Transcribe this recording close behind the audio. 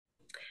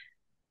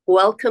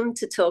Welcome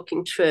to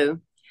Talking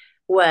True,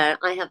 where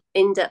I have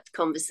in-depth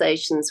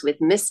conversations with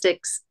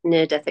mystics,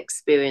 near-death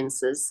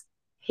experiencers,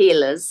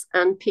 healers,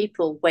 and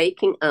people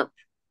waking up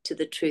to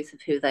the truth of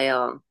who they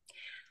are.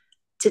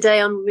 Today,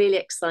 I'm really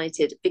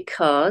excited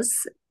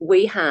because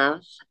we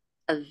have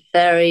a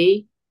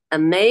very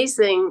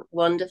amazing,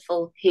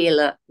 wonderful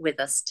healer with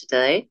us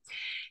today.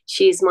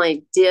 She's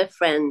my dear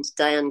friend,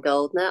 Diane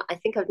Goldner. I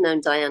think I've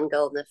known Diane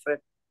Goldner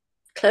for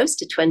close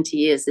to 20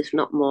 years, if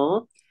not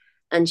more.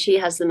 And she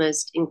has the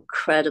most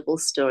incredible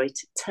story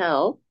to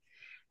tell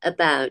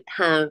about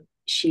how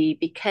she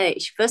became,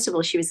 first of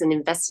all, she was an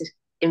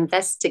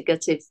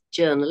investigative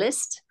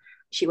journalist.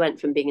 She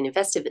went from being an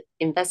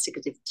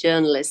investigative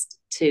journalist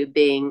to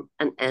being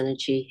an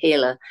energy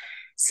healer.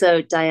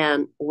 So,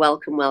 Diane,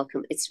 welcome,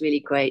 welcome. It's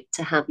really great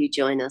to have you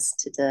join us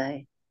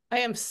today. I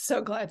am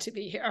so glad to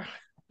be here.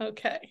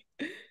 Okay.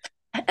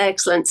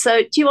 Excellent. So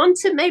do you want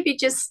to maybe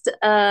just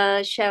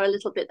share a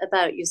little bit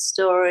about your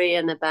story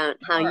and about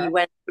how you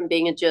went from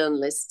being a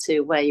journalist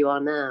to where you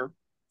are now?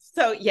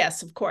 So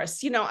yes, of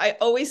course. I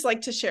always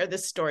like to share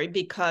this story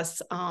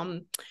because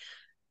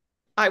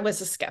I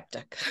was a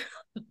skeptic.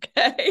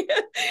 Okay.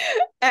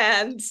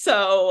 And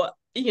so,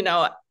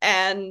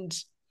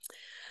 and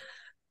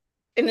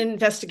an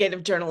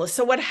investigative journalist.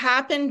 So what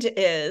happened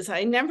is,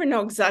 I never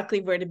know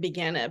exactly where to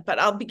begin it, but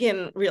I'll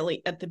begin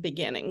really at the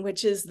beginning,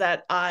 which is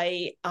that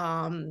I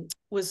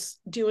was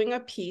doing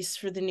a piece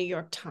for the New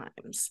York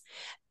Times,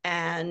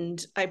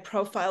 and I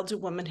profiled a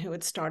woman who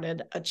had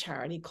started a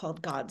charity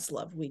called God's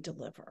Love We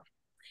Deliver.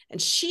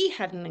 And she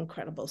had an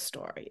incredible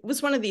story. It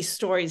was one of these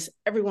stories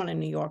everyone in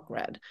New York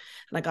read.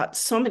 And I got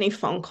so many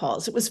phone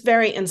calls. It was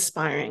very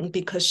inspiring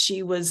because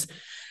she was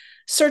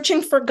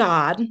searching for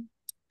God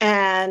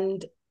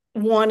and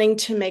wanting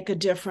to make a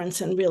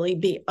difference and really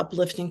be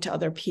uplifting to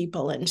other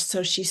people. And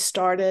so she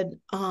started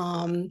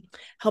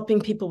helping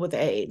people with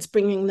AIDS,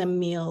 bringing them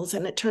meals.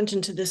 And it turned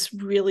into this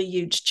really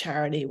huge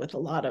charity with a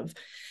lot of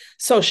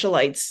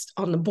socialites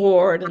on the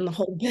board and the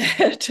whole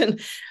bit,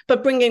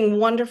 but bringing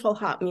wonderful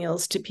hot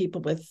meals to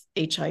people with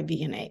HIV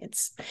and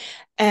AIDS.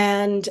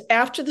 And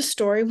after the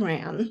story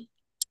ran,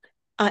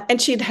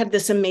 and she'd had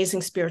this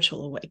amazing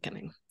spiritual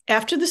awakening.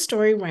 After the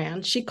story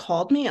ran, she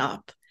called me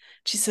up.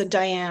 She said,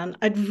 Diane,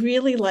 I'd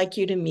really like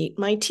you to meet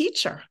my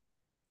teacher.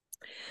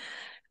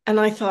 And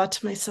I thought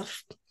to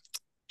myself,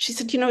 she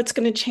said, it's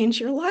going to change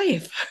your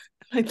life.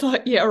 I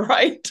thought, yeah,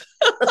 right.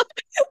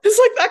 It's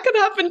like that could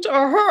happen to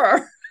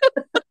her.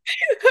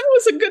 That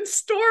was a good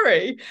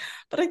story.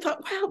 But I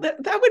thought, wow,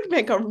 that would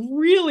make a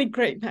really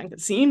great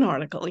magazine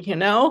article,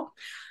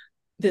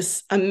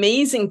 This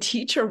amazing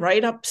teacher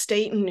right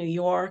upstate in New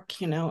York,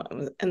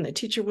 and the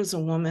teacher was a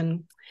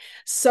woman.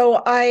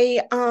 So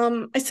I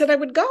said I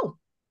would go.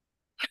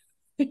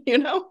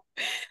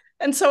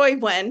 And so I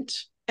went,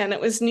 and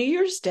it was New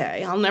Year's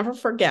Day. I'll never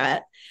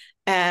forget.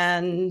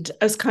 And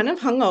I was kind of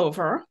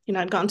hungover.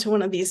 I'd gone to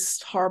one of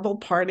these horrible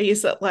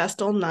parties that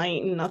last all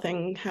night and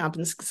nothing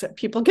happens except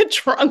people get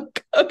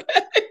drunk.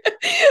 Okay.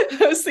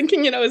 I was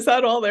thinking, is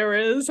that all there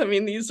is? I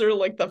mean, these are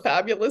like the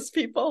fabulous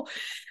people.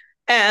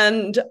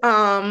 And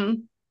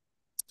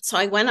so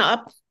I went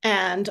up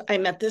and I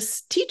met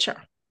this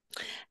teacher.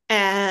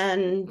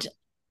 And,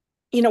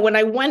 when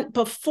I went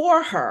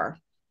before her,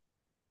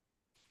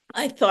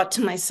 I thought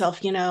to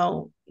myself,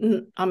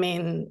 I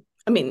mean,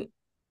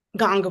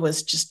 Ganga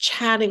was just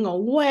chatting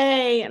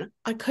away and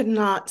I could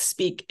not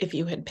speak if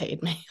you had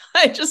paid me.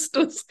 I just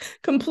was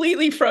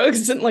completely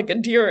frozen like a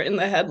deer in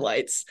the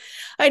headlights.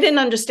 I didn't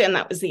understand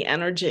that was the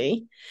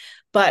energy,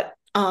 but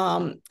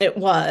it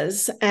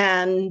was.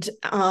 And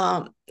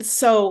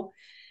so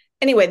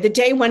anyway, the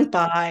day went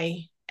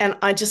by and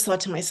I just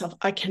thought to myself,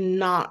 I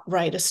cannot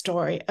write a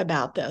story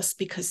about this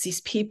because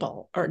these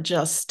people are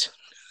just,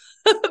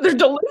 they're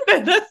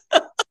deluded.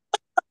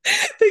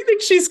 They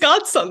think she's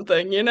got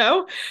something,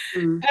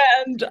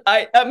 And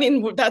I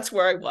mean, that's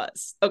where I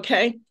was.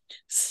 Okay.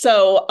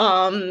 So,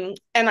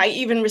 and I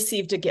even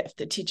received a gift.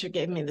 The teacher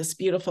gave me this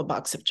beautiful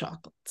box of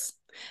chocolates,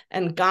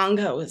 and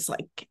Ganga was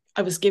like,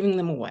 I was giving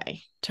them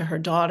away to her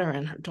daughter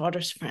and her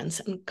daughter's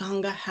friends. And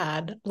Ganga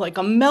had like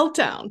a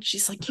meltdown.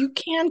 She's like, you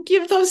can't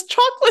give those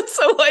chocolates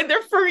away.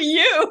 They're for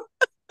you.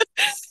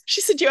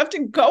 She said, you have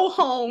to go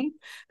home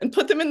and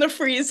put them in the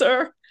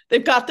freezer.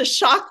 They've got the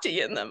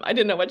Shakti in them. I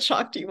didn't know what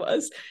Shakti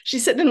was. She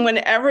said, and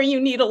whenever you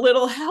need a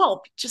little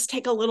help, just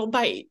take a little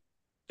bite.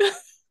 I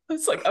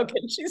was like,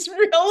 okay, she's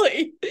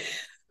really,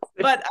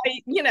 but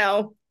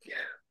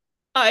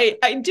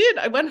I did.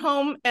 I went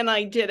home and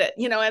I did it,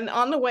 and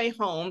on the way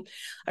home,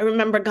 I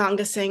remember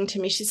Ganga saying to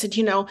me, she said,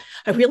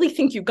 I really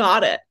think you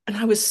got it. And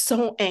I was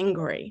so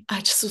angry. I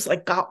just was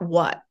like, got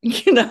what?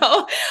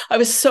 I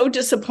was so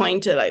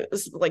disappointed. I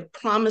was like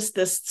promised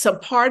this. So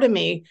part of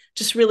me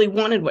just really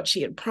wanted what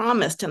she had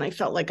promised. And I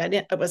felt like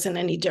I wasn't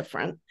any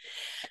different.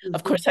 Mm-hmm.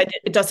 Of course,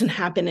 it doesn't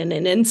happen in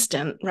an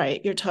instant,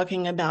 right? You're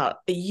talking about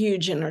a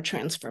huge inner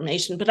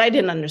transformation, but I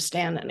didn't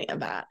understand any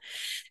of that.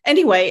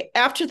 Anyway,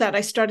 after that,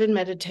 I started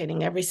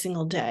meditating every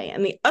single day.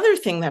 And the other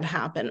thing that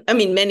happened, I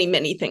mean, many,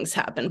 many things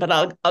happened, but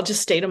I'll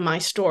just stay to my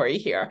story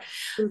here,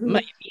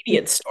 my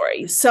immediate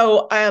story.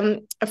 So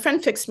a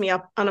friend fixed me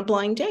up on a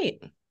blind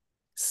date.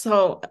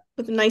 So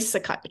with a nice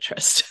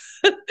psychiatrist.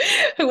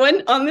 I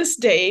went on this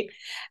date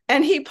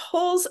and he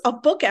pulls a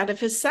book out of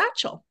his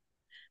satchel.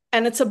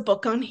 And it's a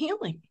book on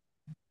healing.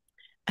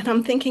 And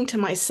I'm thinking to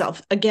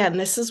myself, again,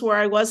 this is where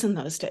I was in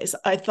those days.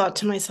 I thought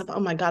to myself, oh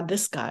my God,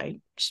 this guy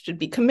should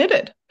be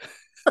committed.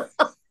 There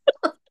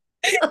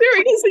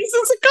he is. He's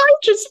a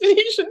psychiatrist and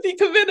he should be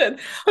committed.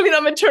 I mean,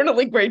 I'm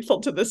eternally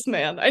grateful to this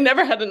man. I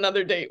never had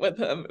another date with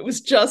him. It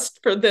was just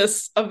for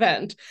this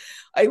event.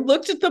 I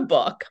looked at the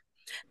book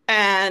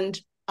and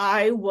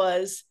I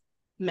was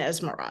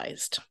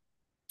mesmerized.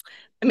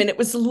 I mean, it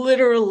was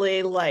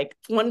literally like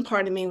one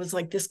part of me was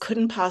like, this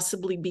couldn't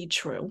possibly be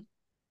true.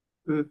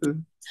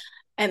 Mm-hmm.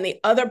 And the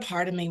other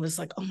part of me was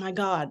like, oh my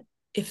God,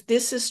 if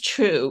this is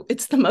true,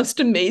 it's the most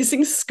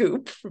amazing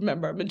scoop.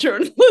 Remember, I'm a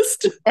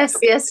journalist. Yes,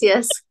 yes,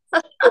 yes.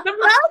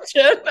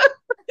 Imagine.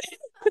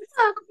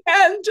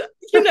 And,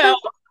 and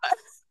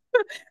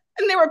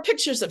there were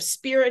pictures of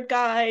spirit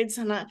guides.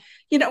 And,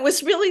 it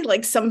was really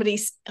like somebody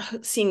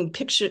seeing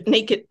pictures of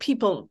naked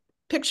people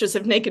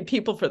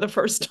for the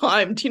first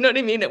time. Do you know what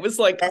I mean? It was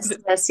like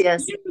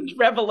yes.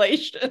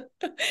 Revelation.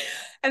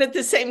 And at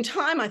the same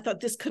time, I thought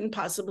this couldn't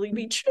possibly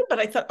be true. But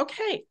I thought,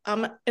 okay,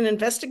 I'm an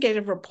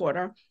investigative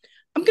reporter.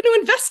 I'm going to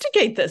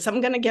investigate this.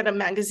 I'm going to get a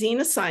magazine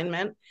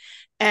assignment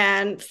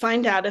and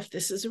find out if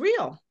this is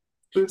real.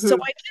 Mm-hmm. So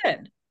I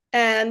did.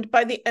 And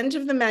by the end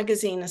of the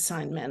magazine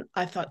assignment,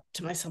 I thought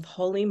to myself,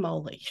 holy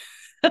moly,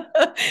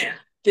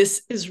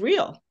 this is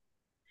real.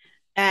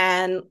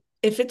 And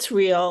if it's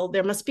real,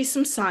 there must be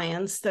some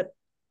science that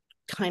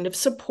kind of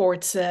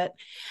supports it.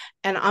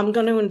 And I'm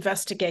going to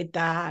investigate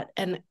that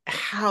and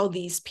how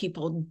these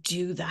people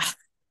do that.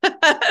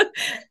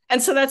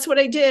 And so that's what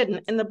I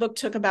did. And the book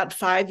took about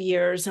 5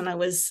 years. And I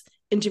was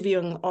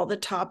interviewing all the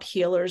top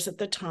healers at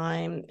the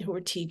time who were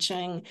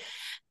teaching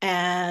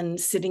and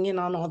sitting in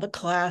on all the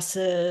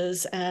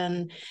classes.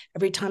 And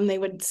every time they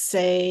would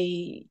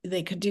say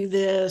they could do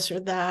this or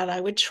that,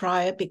 I would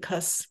try it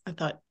because I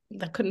thought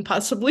that couldn't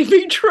possibly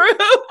be true.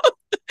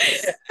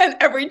 And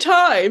every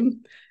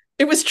time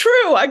it was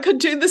true, I could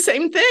do the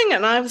same thing.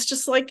 And I was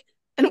just like,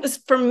 and it was,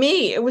 for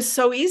me, it was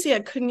so easy. I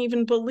couldn't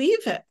even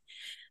believe it.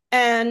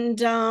 And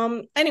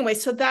anyway,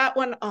 so that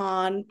went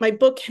on. My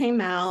book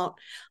came out.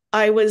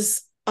 I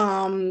was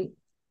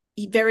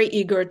very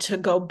eager to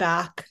go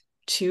back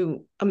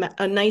to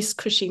a nice,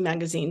 cushy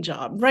magazine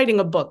job. Writing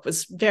a book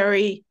was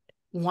very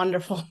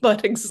wonderful,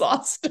 but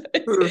exhausting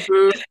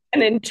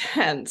and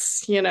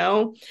intense,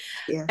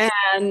 Yes.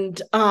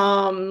 And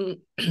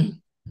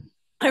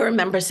I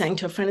remember saying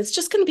to a friend, it's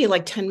just going to be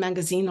like 10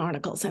 magazine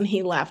articles. And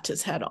he laughed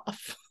his head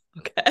off.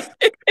 Okay.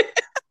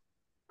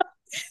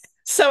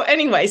 So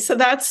anyway, so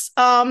that's,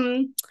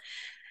 so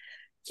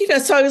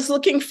I was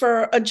looking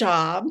for a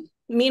job.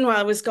 Meanwhile,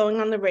 I was going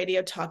on the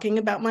radio talking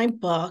about my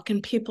book,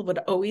 and people would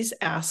always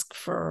ask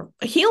for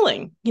a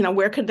healing.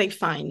 Where could they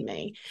find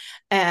me?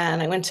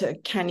 And I went to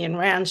Canyon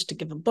Ranch to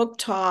give a book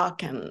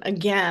talk. And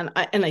again,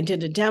 I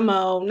did a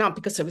demo, not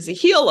because I was a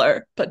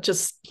healer, but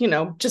just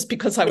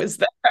because I was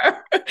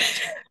there.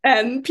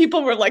 And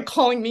people were like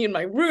calling me in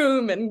my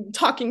room and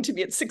talking to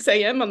me at 6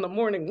 a.m. on the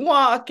morning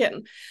walk.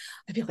 And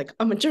I'd be like,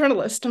 I'm a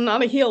journalist. I'm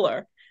not a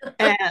healer.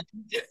 And,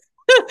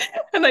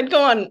 and I'd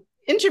go on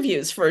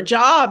interviews for a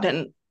job,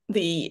 and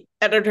the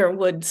editor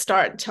would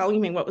start telling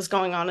me what was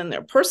going on in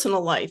their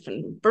personal life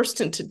and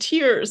burst into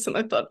tears. And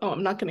I thought, oh,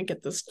 I'm not going to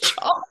get this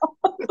job.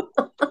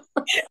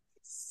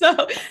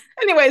 So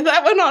anyway,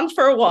 that went on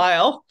for a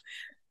while.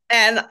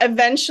 And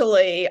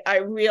eventually I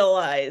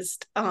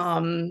realized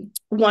one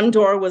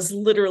door was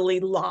literally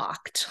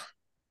locked,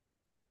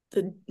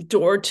 the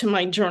door to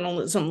my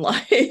journalism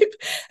life,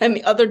 and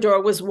the other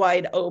door was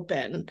wide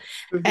open.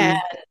 Mm-hmm.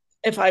 And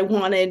if I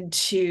wanted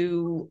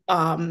to,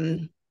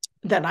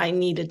 that I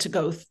needed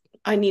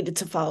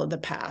to follow the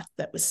path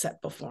that was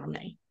set before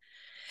me.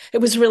 It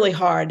was really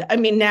hard. I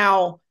mean,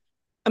 now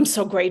I'm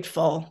so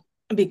grateful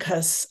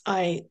because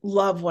I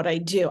love what I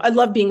do. I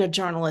love being a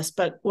journalist,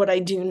 but what I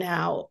do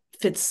now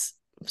fits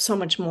so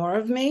much more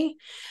of me.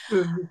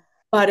 Mm-hmm.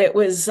 But it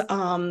was,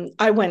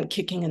 I went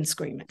kicking and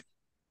screaming.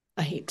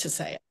 I hate to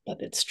say it,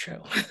 but it's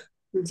true.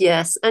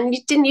 Yes. And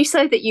didn't you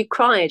say that you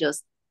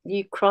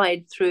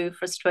cried through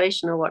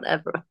frustration or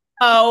whatever?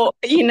 Oh,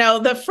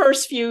 the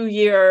first few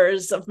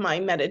years of my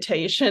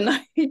meditation,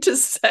 I hate to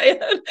say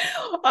it,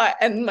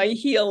 and my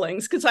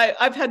healings, because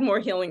I've had more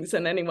healings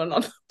than anyone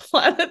on the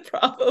planet,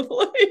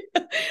 probably.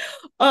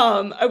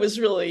 I was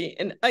really,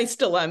 and I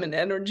still am, an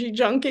energy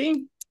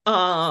junkie.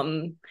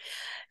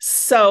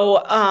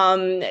 So,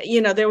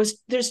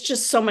 there's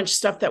just so much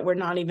stuff that we're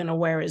not even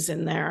aware is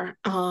in there.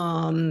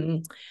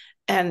 And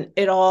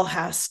it all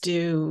has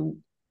to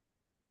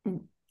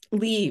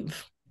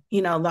leave.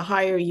 The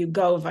higher you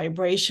go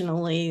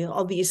vibrationally,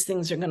 all these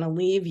things are going to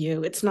leave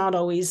you. It's not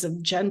always a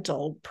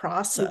gentle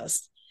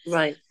process.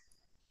 Right.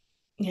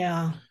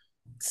 Yeah.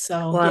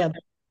 So, Wow. yeah,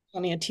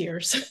 plenty of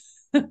tears.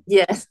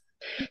 Yes.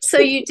 So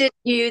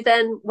you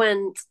then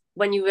went,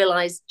 when you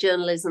realized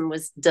journalism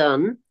was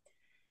done,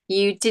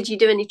 did you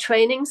do any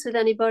trainings with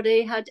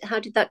anybody? How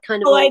did that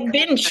kind of Well, all I'd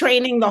been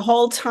training the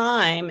whole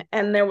time,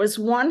 and there was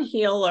one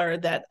healer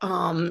that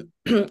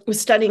was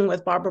studying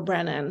with Barbara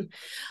Brennan,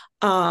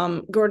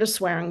 Gerda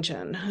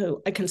Swearingen,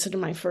 who I consider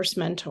my first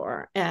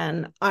mentor.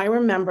 And I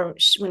remember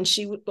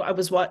I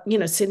was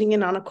sitting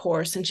in on a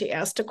course, and she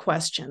asked a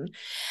question,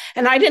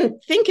 and I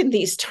didn't think in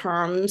these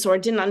terms, or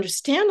didn't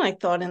understand I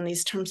thought in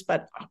these terms,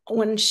 but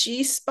when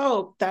she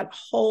spoke, that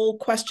whole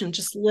question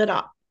just lit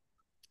up.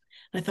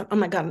 And I thought, oh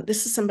my God,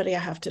 this is somebody I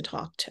have to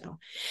talk to.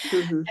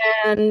 Mm-hmm.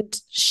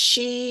 And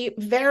she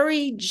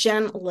very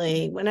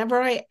gently,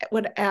 whenever I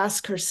would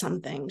ask her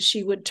something,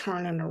 she would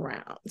turn it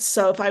around.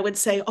 So if I would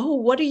say, oh,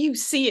 what are you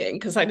seeing?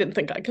 Because I didn't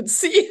think I could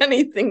see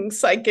anything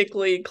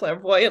psychically,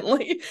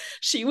 clairvoyantly.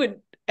 She would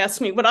ask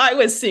me what I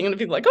was seeing, and I'd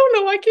be like, oh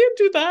no, I can't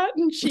do that.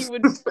 And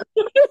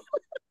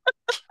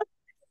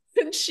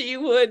she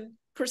would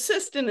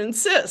persist and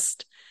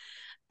insist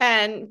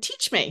and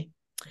teach me.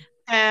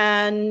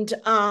 And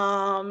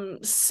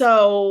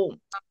so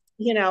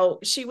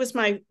she was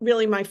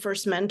really my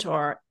first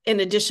mentor, in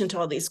addition to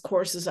all these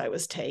courses I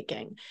was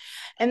taking.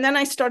 And then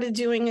I started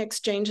doing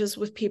exchanges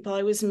with people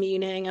I was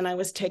meeting, and I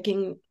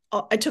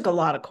took a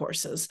lot of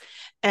courses.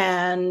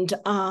 And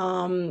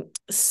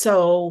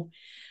so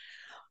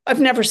I've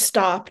never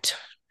stopped.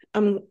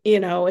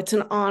 It's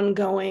an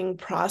ongoing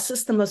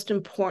process. The most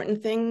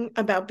important thing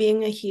about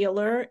being a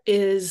healer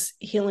is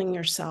healing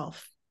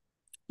yourself.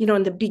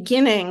 In the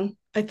beginning,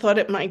 I thought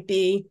it might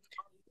be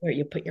where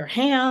you put your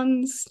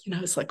hands.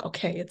 It's like,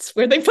 okay, it's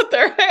where they put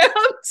their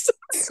hands.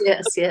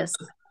 Yes, yes.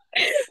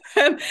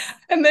 and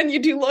then you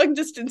do long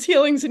distance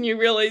healings, and you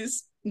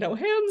realize, no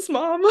hands,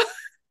 mom.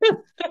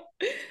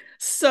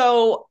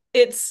 So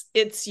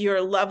it's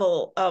your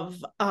level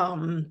of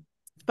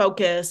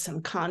focus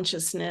and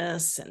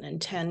consciousness and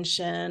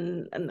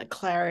intention and the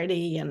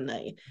clarity and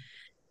I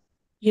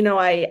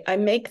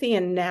make the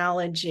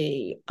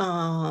analogy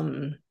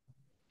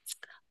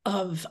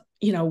of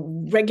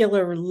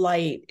regular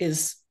light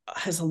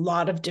has a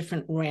lot of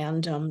different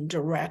random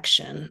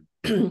direction.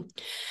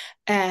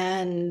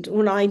 And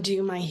when I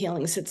do my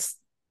healings, it's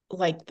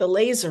like the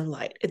laser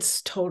light.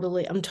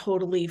 I'm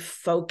totally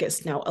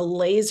focused. Now, a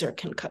laser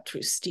can cut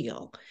through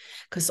steel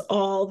because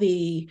all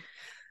the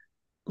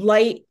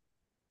light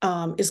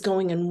is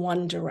going in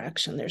one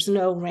direction. There's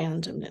no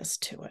randomness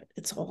to it.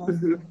 It's all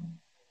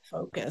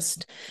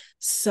focused.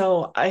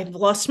 So I've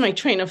lost my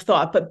train of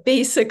thought, but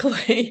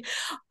basically,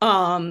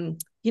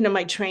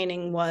 my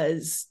training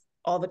was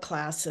all the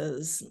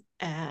classes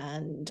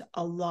and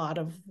a lot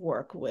of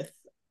work with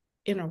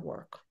inner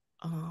work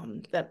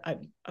that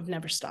I've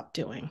never stopped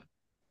doing.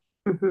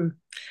 Mm-hmm.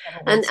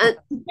 And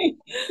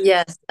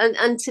yes,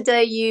 and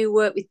today you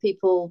work with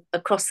people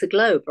across the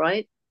globe,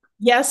 right?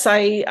 Yes,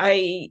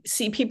 I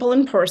see people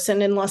in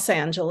person in Los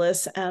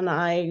Angeles, and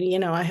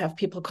I have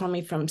people call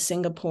me from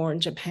Singapore,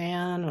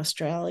 Japan,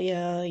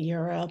 Australia,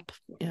 Europe.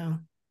 Yeah.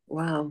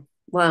 Wow.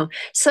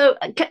 So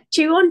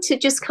do you want to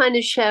just kind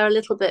of share a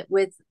little bit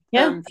with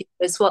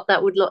viewers what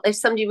that would look if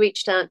somebody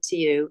reached out to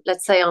you,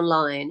 let's say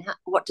online?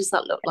 What does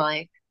that look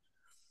like?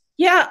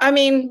 Yeah, I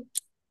mean,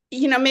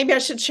 maybe I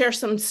should share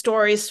some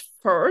stories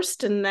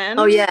first, and then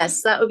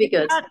yes, that would be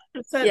good.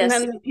 And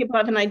then people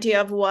have an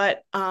idea of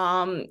what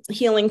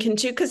healing can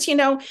do, because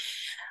healing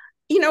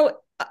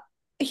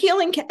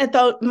at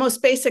the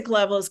most basic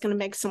level is going to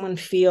make someone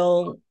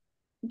feel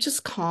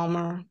just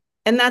calmer,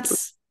 and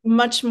that's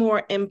much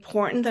more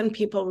important than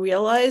people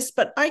realize.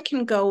 But I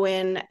can go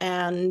in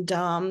and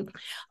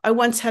I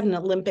once had an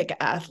Olympic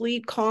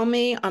athlete call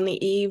me on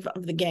the eve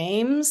of the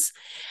games,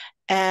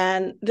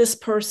 and this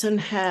person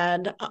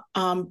had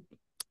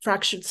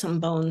fractured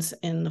some bones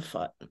in the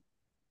foot.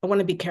 I want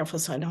to be careful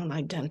so I don't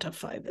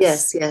identify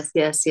this. Yes.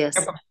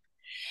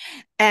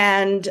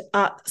 And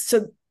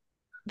so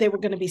they were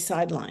going to be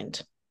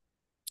sidelined,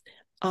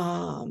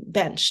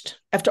 benched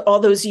after all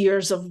those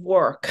years of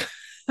work.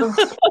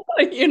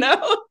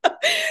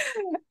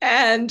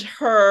 And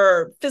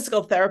her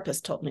physical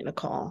therapist told me to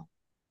call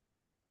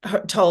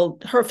her,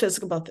 told her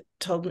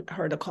told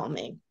her to call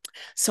me.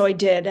 So I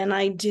did, and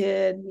I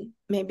did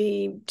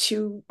maybe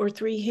 2 or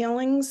 3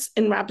 healings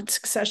in rapid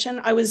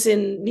succession. I was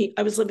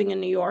living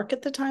in New York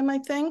at the time, I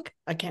think.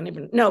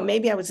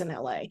 Maybe I was in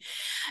LA.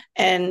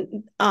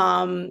 And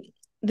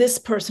this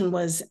person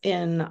was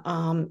in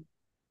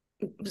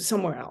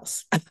somewhere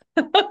else.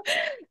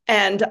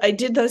 And I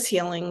did those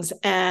healings,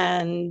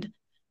 and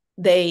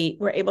they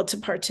were able to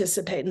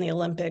participate in the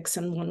Olympics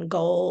and won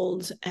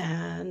gold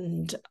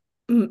and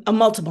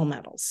multiple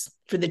medals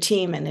for the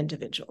team and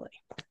individually.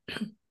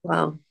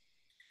 Wow.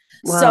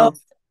 So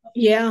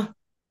Yeah.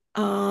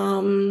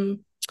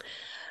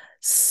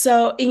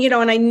 So,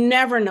 and I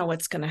never know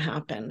what's going to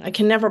happen. I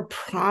can never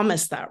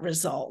promise that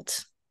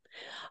result,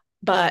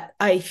 but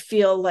I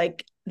feel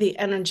like the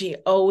energy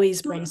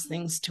always brings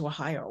things to a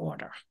higher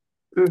order.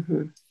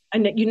 Mm-hmm.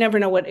 And you never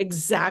know what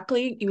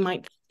exactly, you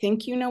might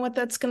think you know what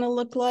that's going to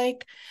look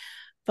like,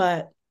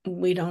 but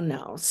we don't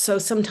know. So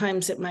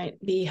sometimes it might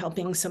be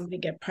helping somebody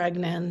get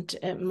pregnant.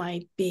 It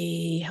might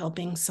be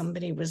helping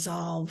somebody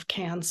resolve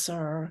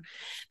cancer.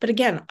 But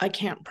again, I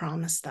can't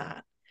promise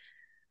that.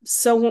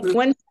 So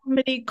when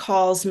somebody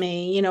calls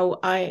me,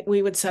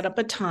 we would set up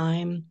a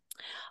time.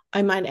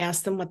 I might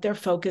ask them what their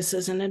focus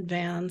is in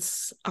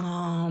advance,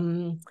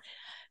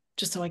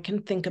 just so I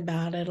can think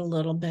about it a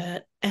little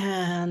bit.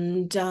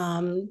 And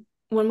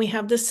when we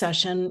have this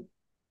session,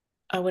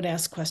 I would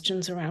ask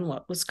questions around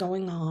what's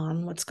going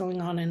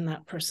on in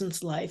that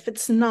person's life.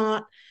 It's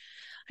not,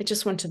 I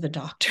just went to the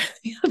doctor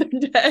the other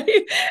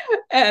day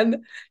and,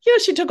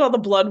 she took all the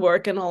blood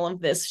work and all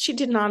of this. She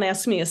did not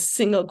ask me a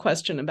single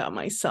question about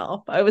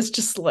myself. I was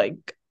just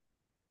like,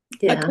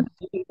 I couldn't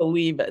even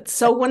believe it.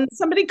 So when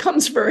somebody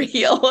comes for a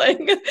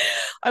healing,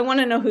 I want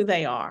to know who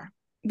they are,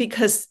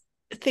 because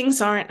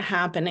things aren't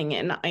happening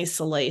in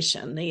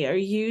isolation. They are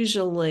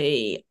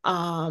usually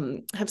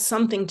have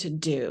something to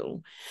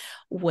do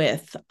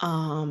with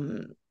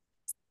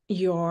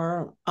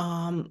your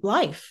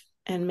life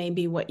and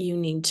maybe what you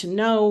need to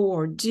know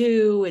or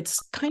do. It's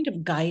kind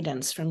of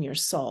guidance from your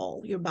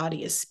soul. Your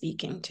body is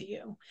speaking to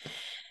you.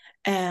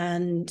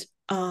 And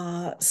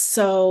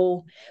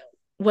so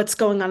what's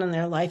going on in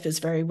their life is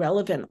very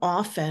relevant.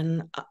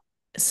 Often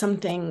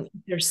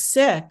they're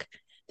sick,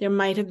 there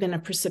might have been a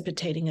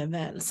precipitating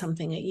event,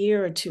 something a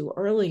year or two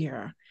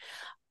earlier.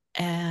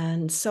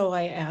 And so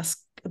I ask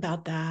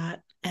about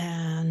that.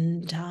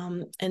 And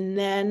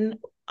then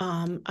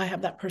I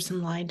have that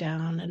person lie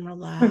down and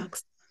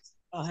relax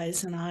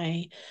eyes, and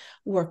I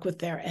work with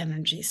their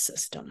energy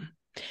system.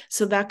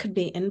 So that could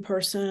be in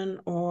person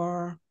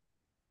or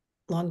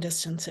long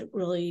distance. It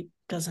really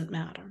doesn't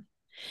matter.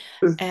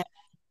 And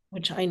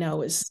which I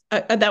know is,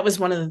 that was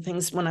one of the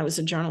things when I was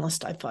a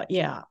journalist, I thought,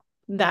 yeah,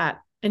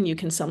 that, and you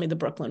can sell me the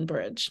Brooklyn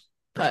Bridge.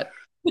 But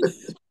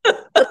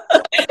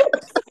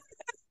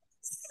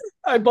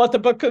I bought the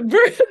Brooklyn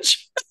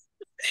Bridge.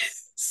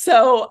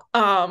 So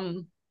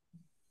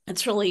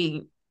it's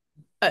really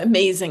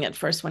amazing at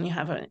first when you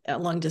have a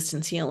long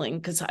distance healing,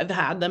 because I've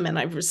had them and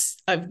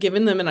I've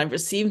given them and I've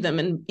received them,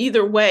 and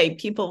either way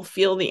people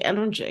feel the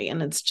energy,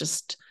 and it's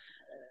just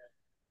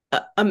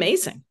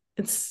amazing.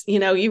 It's,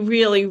 you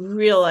really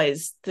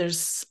realize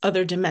there's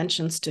other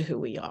dimensions to who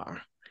we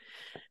are.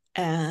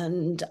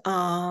 And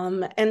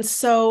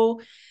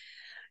so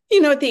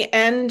at the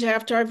end,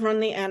 after I've run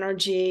the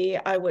energy,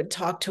 I would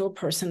talk to a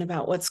person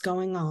about what's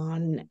going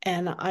on.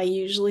 And I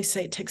usually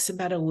say it takes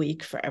about a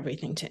week for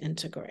everything to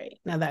integrate.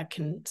 Now, that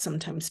can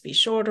sometimes be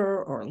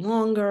shorter or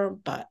longer,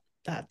 but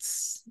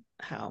that's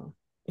how,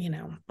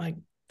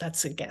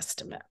 that's a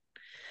guesstimate.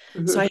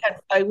 Mm-hmm. So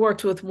I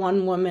worked with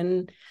one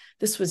woman,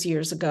 this was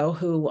years ago,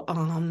 who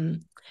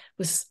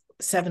was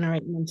 7 or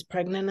 8 months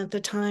pregnant at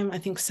the time, I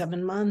think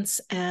 7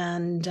 months.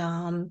 And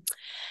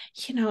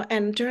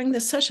and during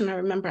this session, I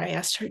remember I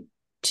asked her,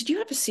 did you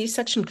have a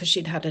C-section? Because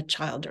she'd had a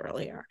child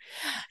earlier.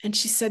 And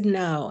she said,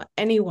 no.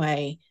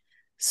 Anyway,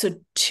 so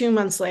 2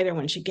 months later,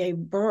 when she gave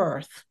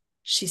birth,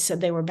 she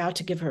said they were about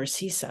to give her a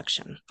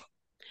C-section.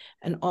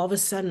 And all of a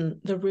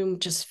sudden, the room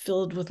just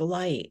filled with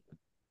light.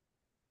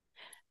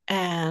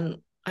 And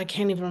I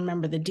can't even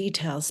remember the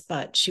details,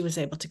 but she was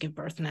able to give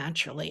birth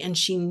naturally. And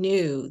she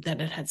knew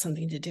that it had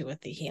something to do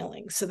with the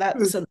healing. So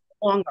that's a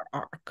longer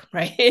arc,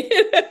 right?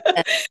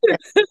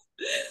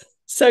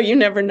 So you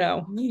never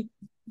know.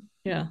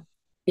 Yeah.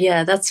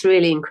 Yeah, that's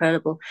really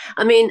incredible.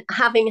 I mean,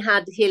 having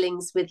had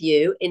healings with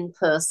you in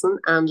person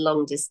and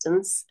long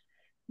distance,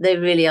 they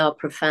really are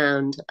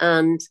profound.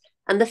 And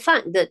the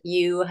fact that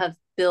you have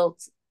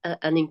built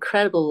an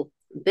incredible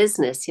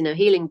business,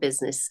 healing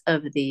business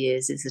over the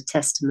years, is a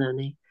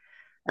testimony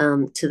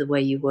to the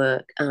way you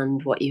work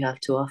and what you have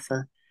to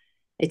offer.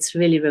 It's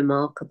really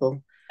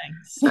remarkable.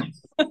 Thanks.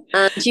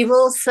 And you've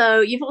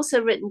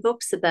also written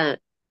books about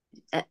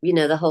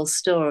the whole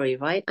story,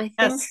 right? I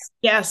think.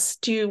 Yes.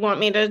 Do you want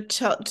me to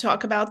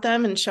talk about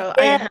them and show?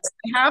 Yes.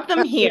 I have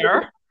them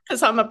here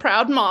because I'm a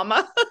proud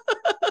mama.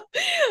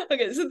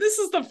 Okay, so this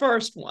is the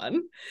first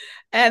one.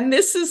 And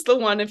this is the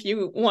one, if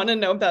you want to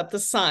know about the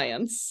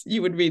science,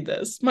 you would read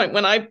this.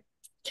 When I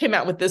came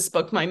out with this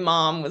book, my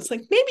mom was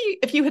like, maybe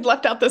if you had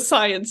left out the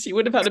science, you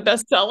would have had a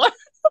bestseller.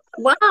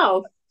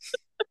 Wow.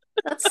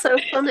 That's so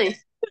funny.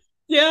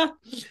 Yeah.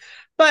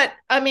 But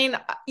I mean,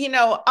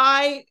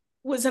 I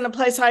was in a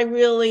place by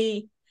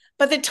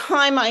the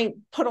time I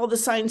put all the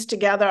science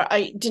together,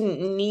 I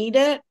didn't need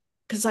it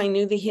because I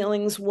knew the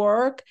healings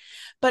work,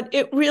 but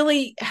it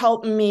really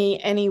helped me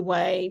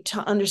anyway to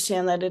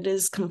understand that it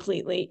is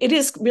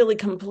really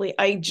complete.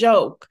 I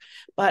joke,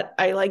 but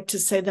I like to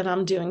say that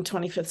I'm doing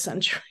 25th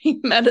century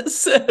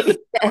medicine.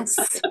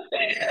 Yes.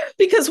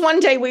 Because one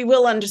day we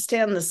will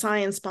understand the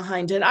science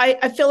behind it.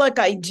 I feel like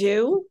I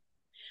do.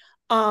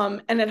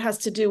 And it has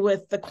to do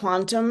with the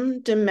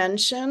quantum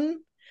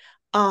dimension.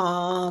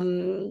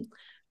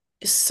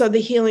 So the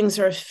healings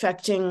are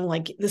affecting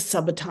like the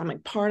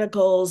subatomic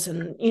particles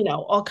and,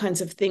 all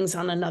kinds of things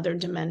on another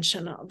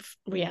dimension of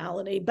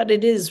reality, but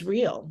it is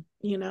real,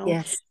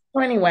 Yes.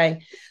 So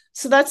anyway,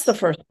 so that's the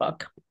first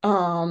book.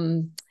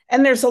 And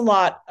there's a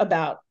lot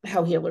about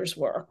how healers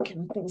work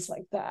and things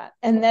like that.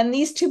 And then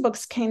these two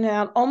books came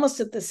out almost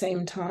at the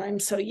same time.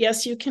 So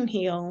Yes, You Can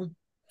Heal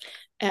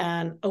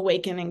and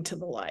Awakening to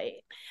the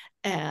Light.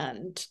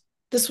 And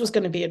this was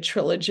going to be a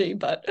trilogy,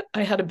 but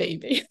I had a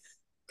baby.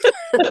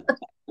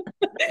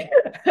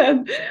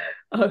 And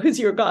who's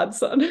your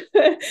godson?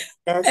 Yes,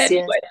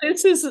 Anyway,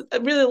 yes. this is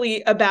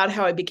really about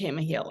how I became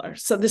a healer.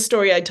 So the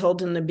story I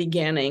told in the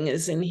beginning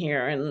is in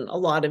here, and a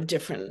lot of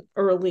different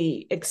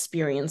early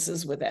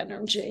experiences with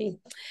energy.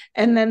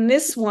 And then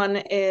this one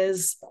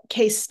is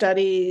case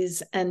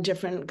studies and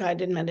different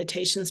guided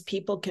meditations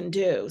people can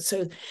do.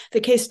 So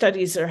the case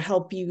studies are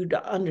help you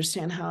to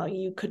understand how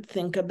you could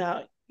think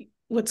about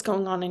what's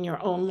going on in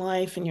your own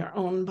life, in your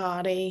own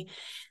body,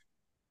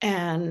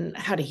 and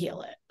how to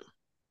heal it.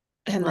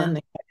 And then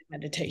the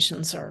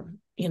meditations are,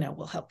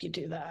 will help you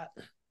do that.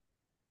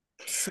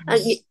 So.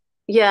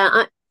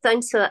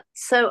 Thanks for that.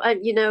 So,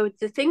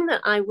 the thing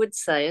that I would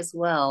say as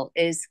well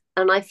is,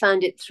 and I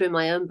found it through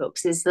my own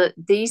books, is that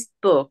these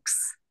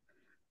books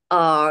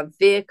are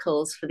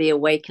vehicles for the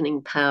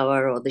awakening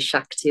power or the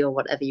Shakti or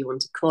whatever you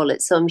want to call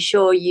it. So I'm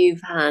sure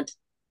you've had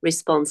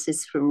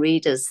responses from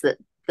readers that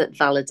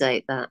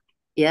validate that.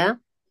 Yeah?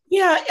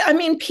 Yeah, I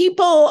mean,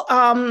 people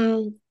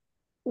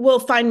will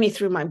find me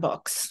through my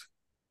books.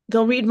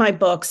 They'll read my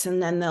books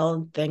and then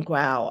they'll think,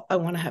 wow, I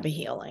want to have a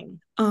healing.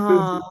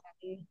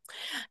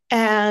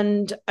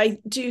 And I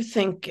do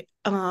think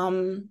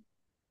they're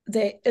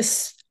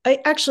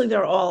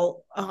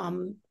all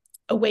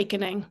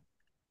awakening,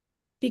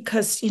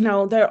 because,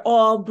 they're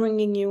all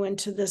bringing you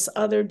into this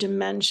other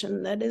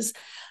dimension that is,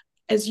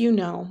 as you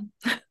know,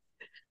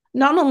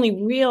 not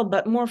only real,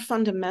 but more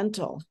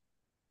fundamental.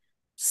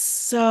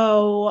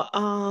 So,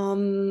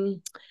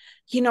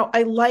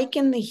 I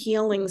liken the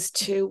healings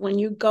to when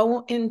you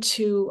go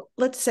into,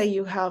 let's say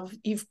you have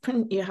a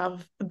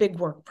big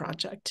work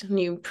project and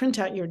you print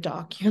out your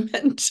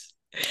document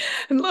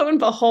and lo and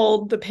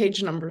behold, the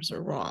page numbers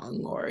are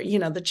wrong, or,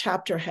 the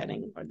chapter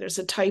heading, or there's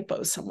a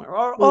typo somewhere,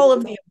 or all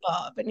of the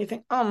above. And you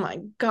think, oh my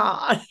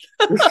God.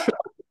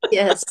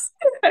 Yes.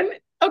 And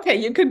okay,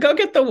 you could go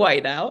get the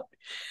whiteout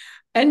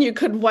and you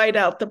could white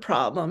out the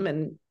problem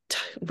and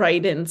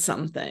write in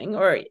something,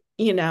 or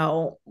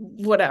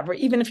whatever.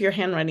 Even if your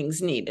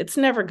handwriting's neat, it's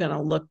never going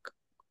to look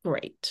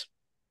great.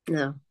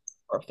 No.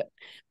 Perfect.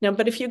 No,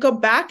 but if you go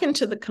back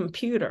into the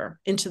computer,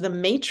 into the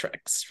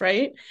matrix,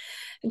 right,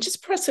 and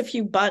just press a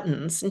few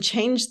buttons and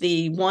change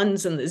the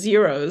ones and the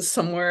zeros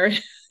somewhere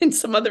in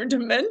some other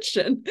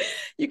dimension,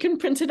 you can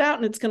print it out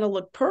and it's going to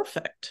look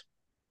perfect.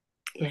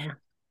 Yeah.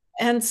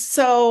 And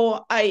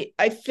so I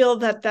feel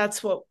that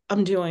that's what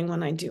I'm doing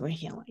when I do a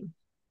healing.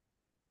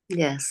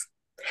 Yes.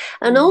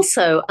 And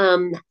also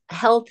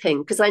helping,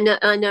 because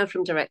I know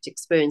from direct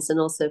experience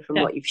and also from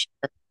what you've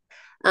shared,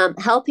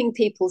 helping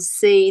people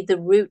see the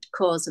root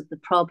cause of the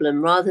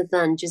problem rather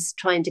than just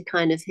trying to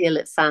kind of heal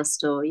it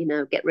fast or,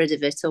 get rid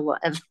of it or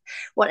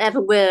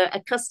whatever we're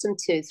accustomed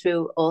to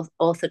through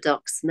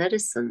orthodox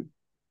medicine.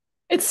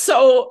 It's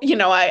so,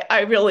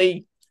 I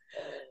really,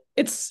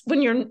 it's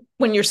when you're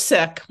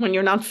sick, when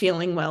you're not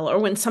feeling well, or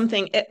when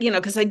something,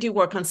 because I do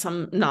work on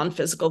some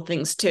non-physical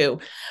things too.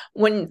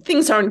 When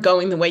things aren't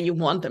going the way you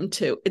want them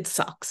to, it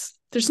sucks.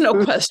 There's no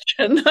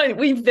question.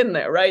 We've been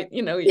there, right?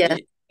 Yeah.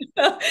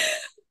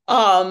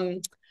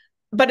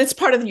 But it's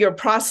part of your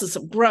process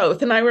of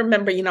growth. And I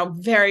remember,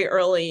 very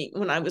early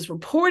when I was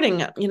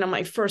reporting,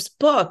 my first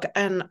book,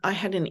 and I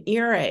had an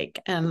earache,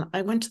 and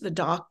I went to the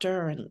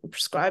doctor and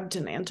prescribed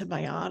an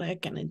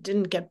antibiotic, and it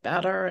didn't get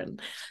better.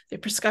 And they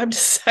prescribed a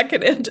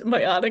second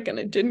antibiotic, and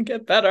it didn't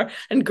get better.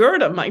 And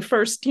Gerda, my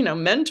first,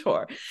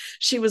 mentor,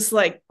 she was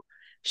like,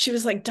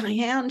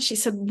 Diane, she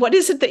said, what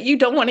is it that you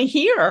don't want to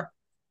hear?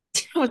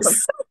 I was like,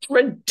 that's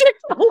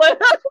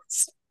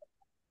ridiculous.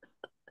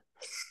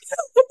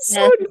 It's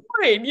so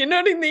annoying, you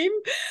know what I mean?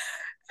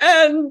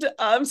 And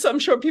so I'm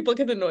sure people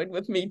get annoyed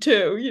with me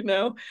too,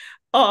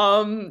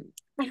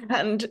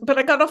 but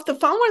I got off the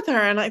phone with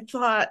her and I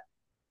thought,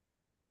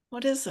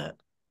 what is it?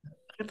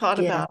 I thought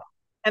about it,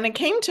 and it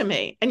came to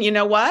me. And you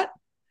know what?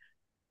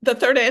 The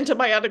third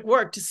antibiotic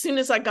worked. As soon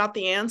as I got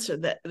the answer,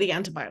 that the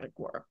antibiotic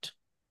worked.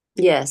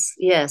 Yes,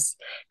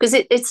 because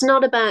it's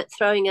not about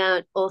throwing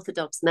out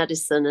orthodox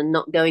medicine and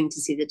not going to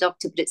see the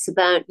doctor, but it's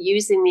about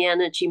using the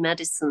energy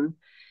medicine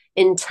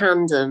in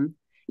tandem.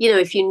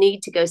 If you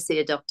need to go see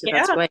a doctor,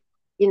 that's great.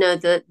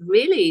 That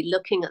really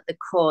looking at the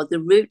core, the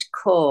root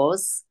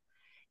cause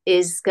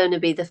is going to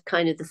be the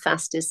kind of the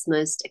fastest,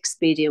 most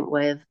expedient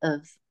way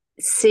of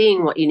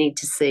seeing what you need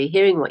to see,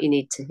 hearing what you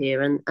need to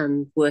hear,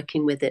 and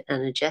working with it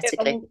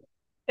energetically.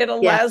 It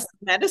allows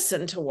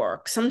medicine to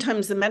work.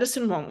 Sometimes the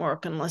medicine won't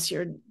work unless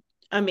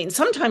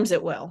sometimes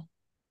it will.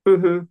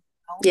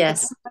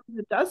 Yes. Sometimes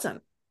it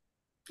doesn't.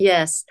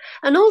 Yes.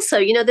 And also,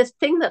 the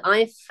thing that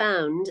I've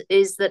found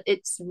is that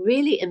it's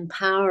really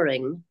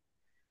empowering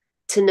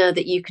to know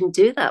that you can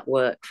do that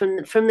work from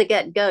the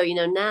get-go.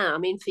 Now, I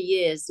mean, for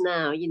years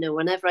now,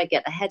 whenever I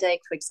get a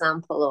headache, for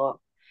example, or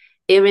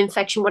ear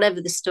infection,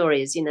 whatever the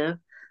story is,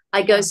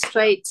 I go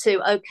straight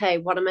to, okay,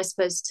 what am I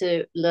supposed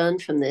to learn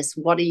from this?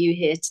 What are you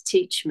here to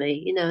teach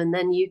me? And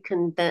then you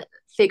can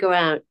figure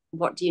out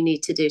what do you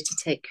need to do to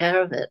take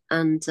care of it.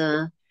 And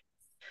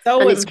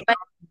So it's because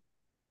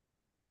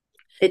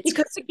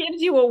it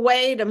gives you a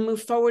way to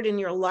move forward in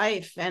your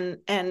life and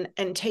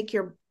take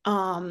your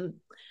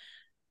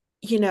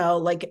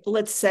like,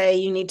 let's say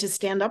you need to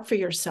stand up for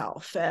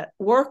yourself at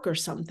work or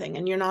something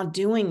and you're not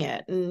doing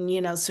it,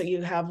 and so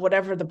you have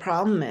whatever the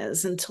problem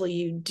is until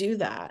you do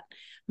that,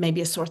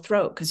 maybe a sore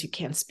throat because you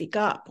can't speak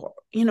up, or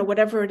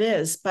whatever it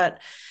is, but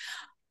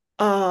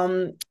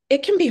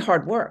it can be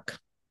hard work.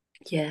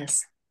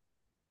 Yes.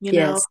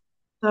 Yes.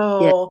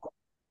 So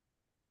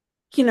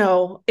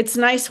it's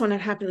nice when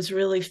it happens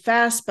really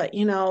fast, but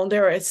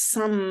there is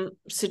some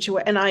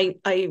situation, and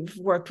I've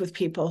worked with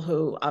people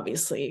who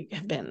obviously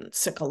have been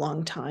sick a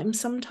long time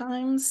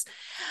sometimes,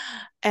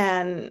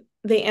 and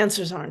the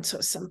answers aren't so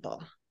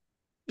simple.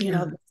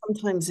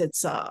 Sometimes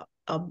it's a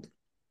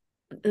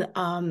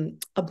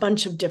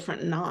bunch of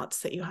different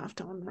knots that you have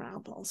to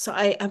unravel. So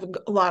I have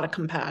a lot of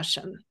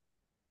compassion.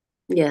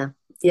 Yeah.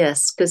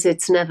 Yes, because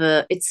it's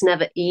never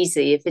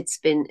easy if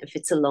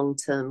it's a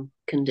long-term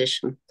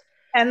condition.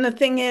 And the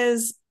thing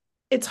is,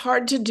 it's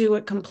hard to do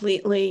it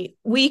completely.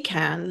 We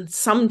can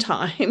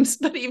sometimes,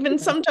 but even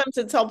sometimes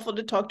it's helpful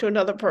to talk to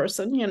another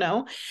person,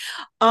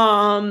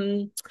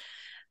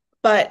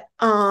 but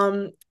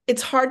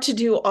it's hard to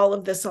do all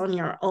of this on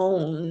your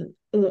own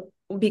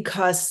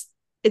because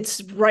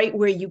it's right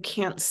where you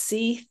can't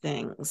see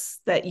things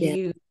that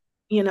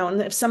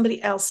and if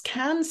somebody else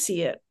can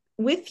see it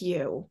with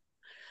you,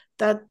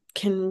 that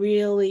can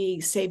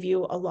really save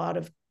you a lot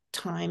of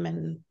time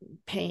and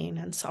pain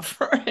and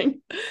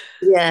suffering.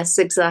 Yes,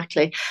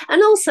 exactly.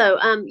 And also,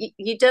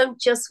 you don't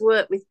just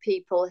work with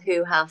people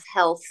who have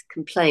health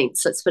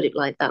complaints. Let's put it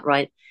like that,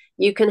 right?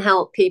 You can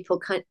help people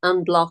kind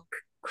of unblock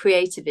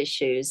creative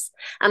issues.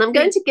 And I'm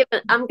going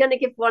to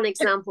give one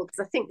example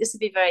because I think this would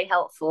be very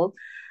helpful.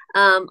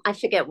 I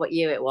forget what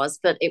year it was,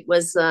 but it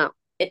was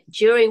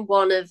during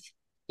one of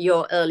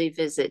your early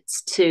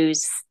visits to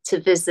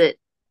visit,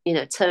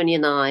 Tony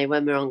and I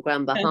when we were on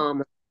Grand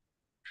Bahama,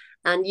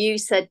 and you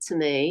said to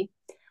me,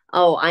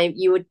 "Oh,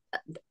 you were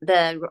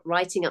there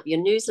writing up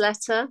your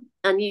newsletter,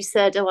 and you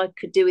said, oh, I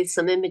could do with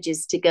some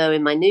images to go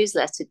in my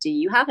newsletter. Do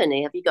you have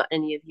any? Have you got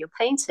any of your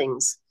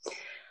paintings?"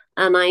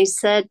 And I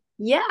said,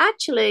 "Yeah,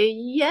 actually,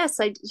 yes,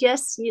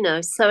 yes,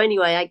 So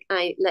anyway,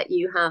 I let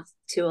you have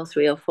 2 or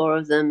 3 or 4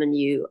 of them, and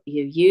you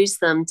use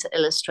them to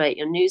illustrate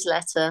your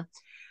newsletter.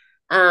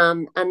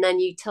 And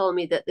then you told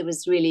me that there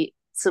was really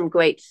some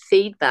great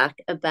feedback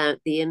about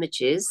the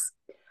images."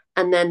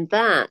 And then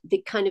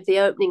the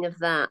opening of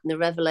that and the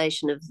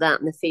revelation of that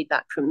and the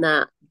feedback from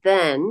that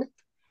then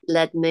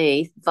led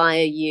me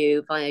via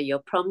your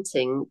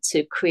prompting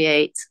to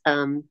create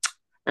an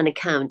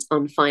account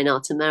on Fine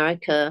Art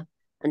America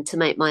and to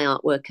make my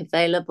artwork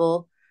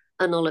available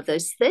and all of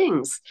those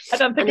things. I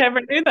don't think I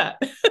ever knew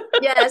that.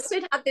 Yes,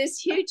 it had this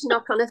huge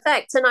knock-on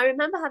effect. And I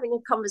remember having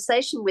a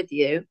conversation with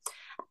you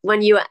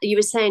when you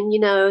were saying,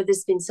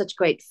 there's been such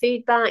great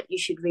feedback, you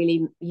should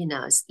really,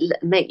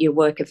 make your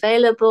work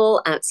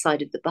available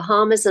outside of the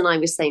Bahamas. And I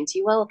was saying to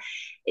you, well,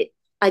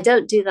 I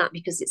don't do that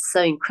because it's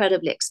so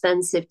incredibly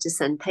expensive to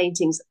send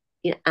paintings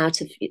out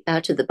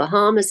of the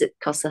Bahamas. It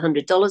costs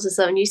 $100 or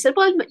so. And you said,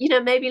 well,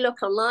 maybe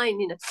look online,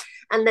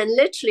 and then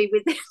literally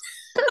within,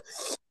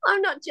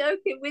 I'm not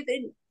joking,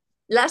 within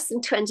less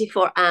than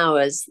 24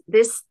 hours,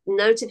 this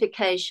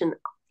notification,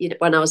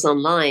 when I was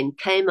online,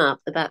 came up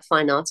about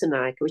Fine Art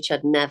America, which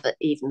I'd never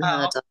even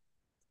heard of.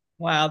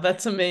 Wow,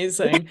 that's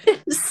amazing.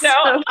 I'm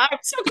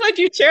so glad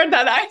you shared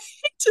that.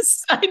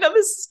 I know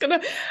this is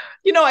gonna,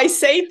 I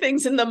say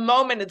things in the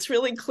moment, it's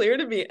really clear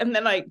to me, and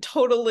then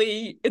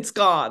it's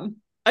gone.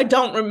 I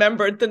don't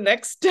remember it the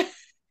next day.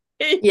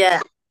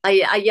 Yeah.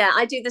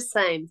 I do the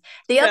same.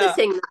 The other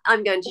thing that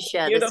I'm going to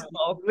share that's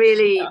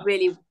really,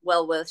 really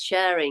well worth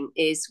sharing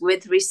is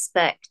with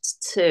respect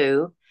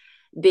to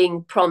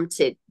being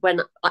prompted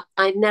when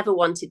I never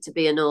wanted to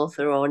be an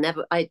author, or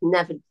I'd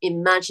never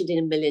imagined in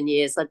a million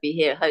years I'd be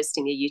here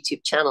hosting a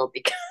YouTube channel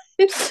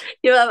because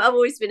I've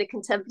always been a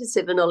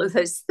contemplative and all of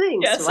those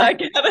things. Yes, right? I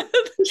get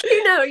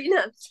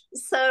it.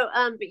 So,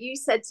 but you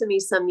said to me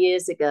some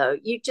years ago,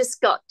 you just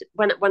got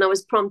when I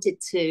was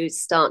prompted to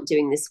start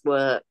doing this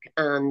work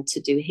and to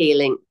do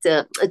healing,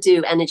 to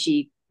do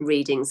energy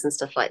readings and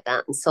stuff like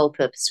that, and soul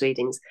purpose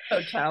readings.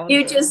 So challenging.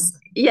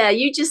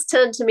 You just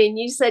turned to me and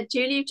you said,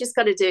 "Julie, you've just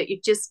got to do it.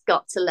 You've just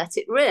got to let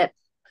it rip."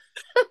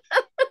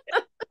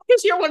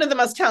 Because you're one of the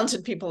most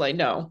talented people I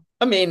know.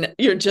 I mean,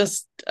 you're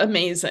just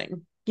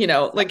amazing.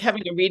 Like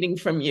having a reading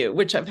from you,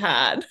 which I've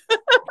had,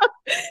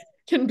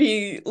 can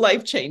be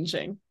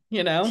life-changing,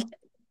 So.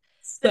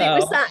 But it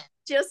was that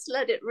just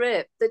let it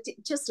rip that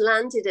it just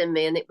landed in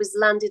me, and it was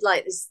landed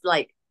like this,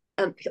 like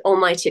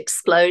almighty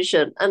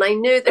explosion. And I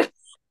knew that what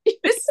you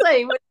were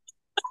saying was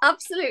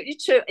absolutely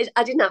true.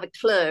 I didn't have a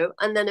clue.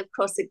 And then, of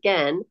course,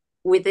 again,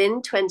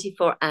 within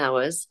 24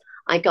 hours,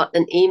 I got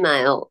an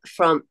email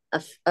from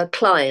a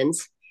client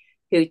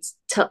who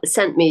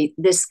sent me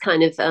this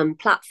kind of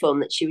platform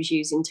that she was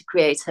using to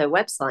create her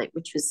website,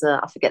 which was,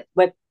 I forget,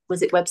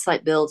 was it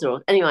Website Builder?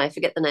 Or anyway, I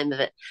forget the name of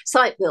it.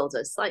 Site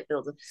Builder.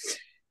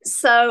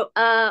 So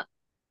I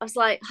was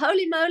like,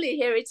 holy moly,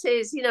 here it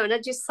is, and I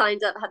just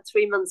signed up, had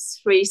 3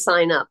 months free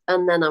sign up,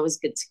 and then I was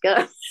good to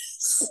go.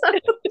 So,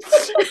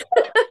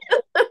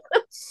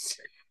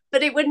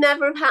 but it would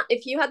never have happened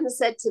if you hadn't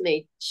said to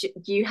me,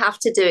 you have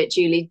to do it,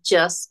 Julie,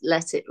 just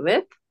let it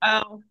rip.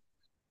 Oh,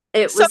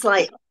 it was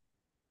like,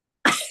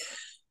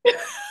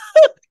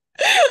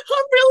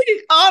 I'm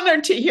really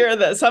honored to hear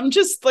this. I'm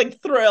just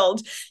like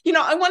thrilled.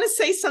 I want to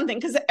say something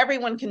because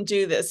everyone can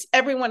do this.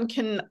 Everyone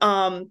can,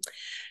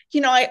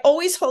 I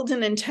always hold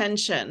an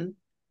intention,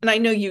 and I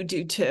know you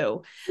do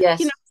too.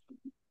 Yes.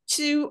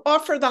 To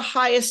offer the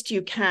highest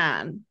you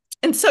can.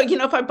 And so,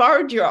 if I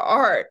borrowed your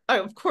art, I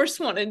of course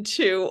wanted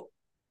to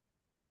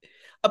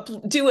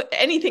do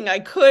anything I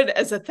could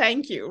as a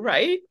thank you,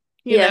 right?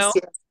 Yes.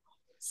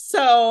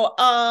 So,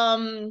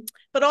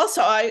 but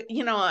also I,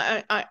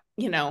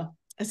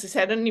 as I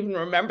said, I didn't even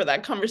remember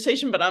that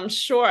conversation, but I'm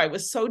sure I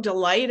was so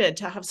delighted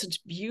to have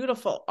such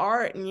beautiful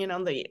art, and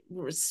the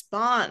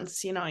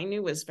response, I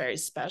knew was very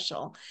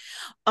special.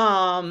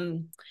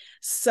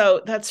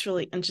 So that's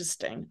really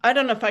interesting. I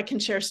don't know if I can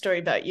share a story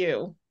about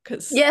you,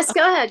 because yes,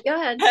 go ahead.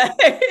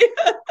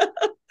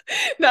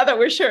 Now that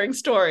we're sharing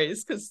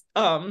stories, because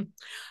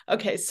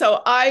okay,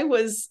 so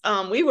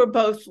we were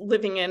both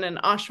living in an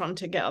ashram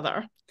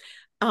together.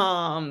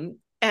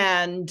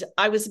 And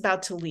I was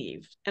about to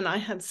leave, and I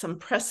had some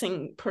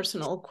pressing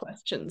personal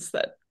questions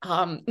that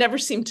never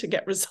seemed to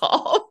get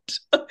resolved.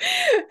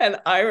 And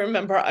I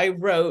remember I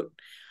wrote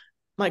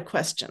my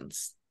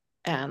questions,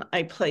 and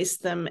I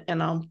placed them in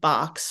a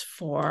box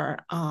for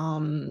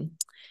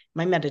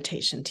my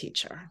meditation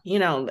teacher.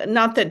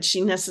 Not that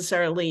she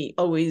necessarily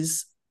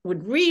always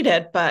would read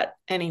it, but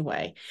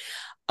anyway,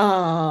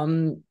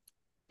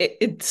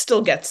 it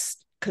still gets,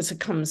 because it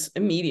comes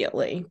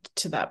immediately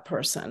to that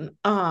person.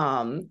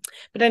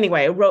 But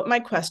anyway, I wrote my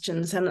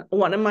questions, and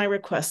one of my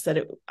requests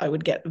that I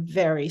would get a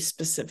very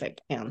specific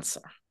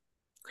answer.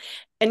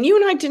 And you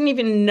and I didn't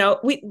even know,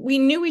 we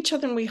knew each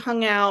other and we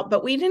hung out,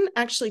 but we didn't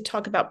actually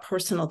talk about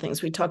personal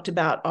things. We talked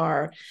about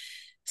our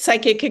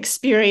psychic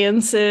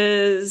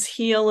experiences,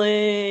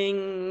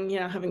 healing,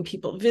 having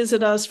people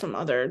visit us from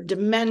other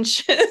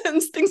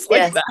dimensions, things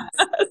like that.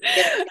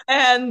 Yes.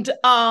 And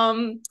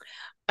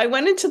I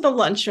went into the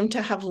lunchroom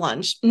to have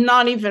lunch,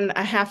 not even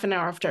a half an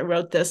hour after I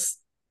wrote this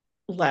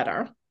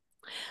letter.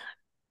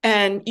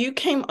 And you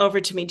came over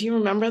to me. Do you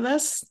remember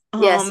this?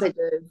 Yes, I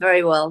do.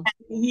 Very well.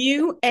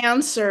 You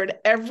answered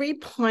every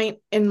point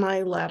in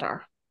my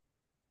letter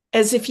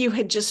as if you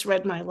had just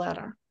read my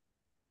letter.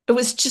 It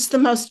was just the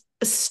most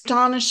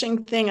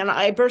astonishing thing. And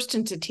I burst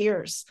into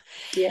tears.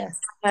 Yes.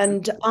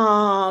 And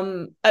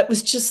it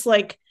was just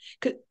like,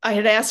 I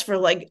had asked for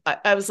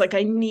I was like,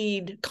 I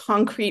need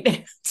concrete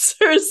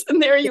answers.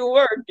 And there you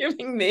were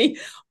giving me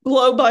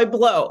blow by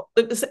blow.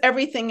 It was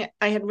everything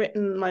I had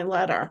written in my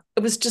letter. It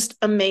was just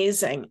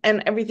amazing.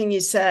 And everything you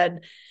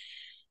said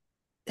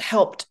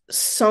helped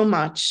so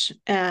much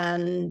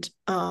and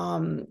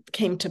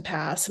came to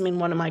pass. I mean,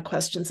 one of my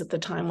questions at the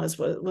time was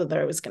whether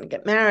I was going to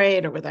get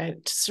married or whether I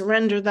had to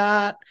surrender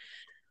that.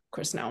 Of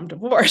course, now I'm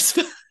divorced.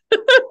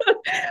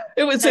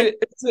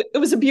 It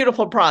was a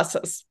beautiful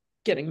process,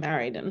 getting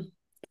married and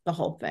the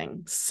whole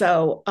thing.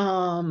 So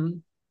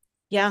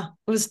it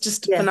was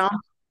just phenomenal.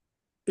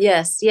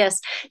 Yes.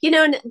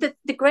 And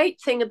the great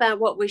thing about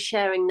what we're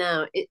sharing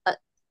now,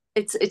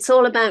 it's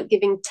all about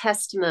giving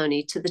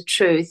testimony to the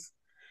truth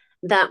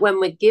that when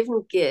we're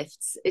given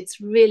gifts,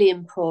 it's really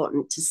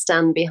important to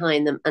stand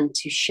behind them and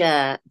to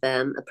share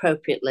them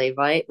appropriately,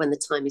 right? When the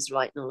time is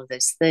right and all of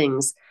those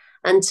things.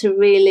 And to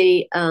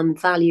really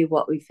value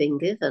what we've been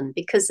given,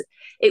 because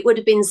it would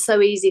have been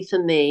so easy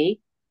for me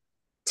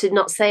to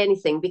not say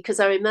anything, because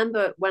I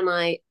remember when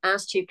I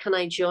asked you, can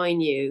I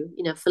join you,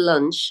 for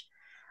lunch?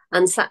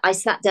 And I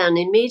sat down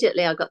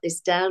immediately, I got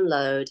this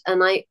download,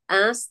 and I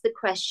asked the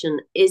question,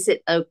 is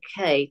it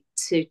okay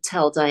to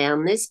tell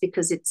Diane this?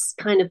 Because it's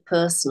kind of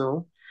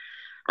personal.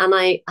 And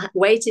I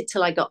waited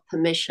till I got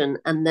permission,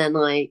 and then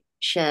I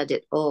shared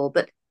it all.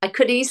 But I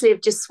could easily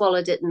have just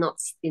swallowed it and not,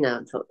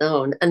 thought,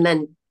 no, and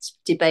then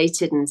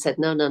debated and said,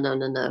 no.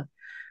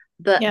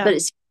 But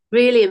it's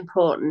really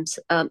important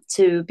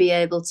to be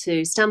able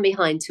to stand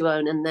behind, to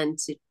own, and then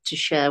to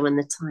share when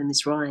the time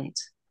is right.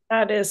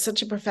 That is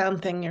such a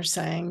profound thing you're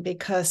saying,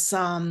 because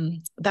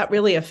that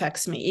really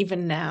affects me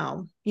even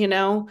now,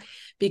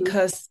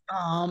 because,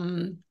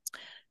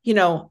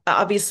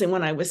 obviously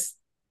when I was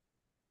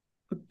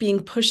being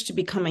pushed to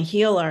become a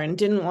healer and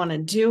didn't want to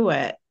do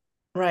it,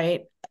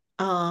 right?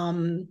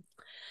 I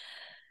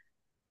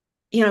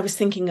was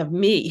thinking of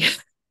me.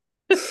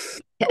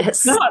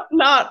 Yes.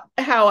 Not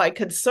how I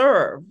could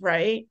serve,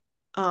 right?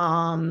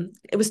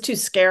 It was too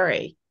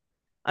scary.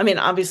 I mean,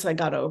 obviously I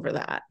got over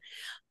that,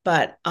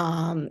 but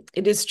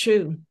it is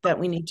true that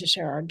we need to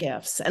share our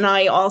gifts. And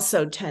I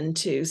also tend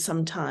to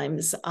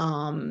sometimes,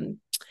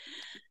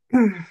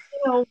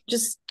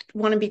 just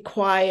want to be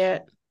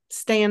quiet,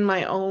 stay in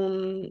my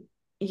own,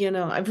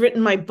 I've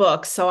written my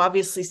book, so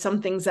obviously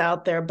something's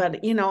out there, but,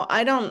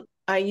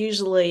 I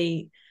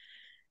usually,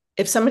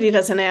 if somebody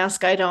doesn't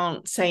ask, I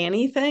don't say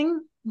anything.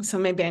 So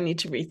maybe I need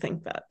to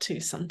rethink that too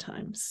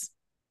sometimes.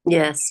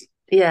 Yes.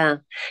 Yeah.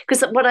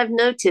 Because what I've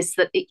noticed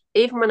that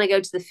even when I go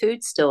to the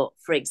food store,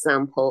 for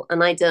example,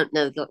 and I don't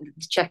know the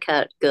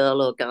checkout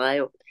girl or guy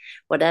or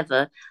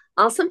whatever,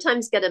 I'll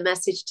sometimes get a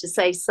message to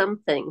say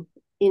something,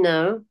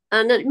 and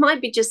it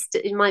might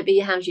be,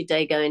 how's your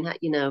day going?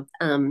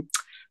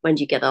 When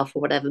do you get off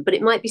or whatever, but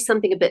it might be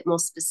something a bit more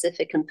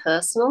specific and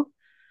personal.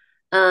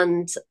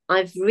 And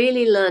I've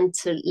really learned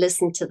to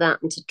listen to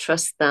that and to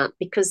trust that,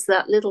 because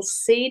that little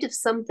seed of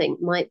something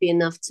might be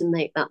enough to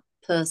make that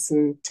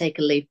person take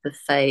a leap of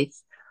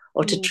faith,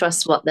 or to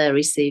trust what they're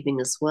receiving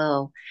as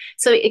well.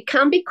 So it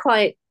can be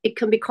quite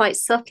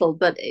subtle,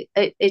 but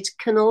it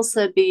can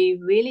also be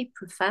really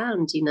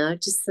profound,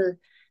 just a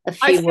I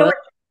few feel words. like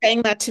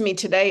saying that to me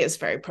today is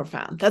very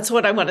profound. That's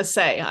what I want to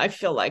say. I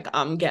feel like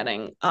I'm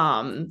getting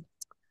a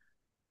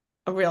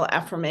real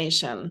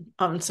affirmation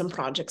on some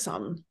projects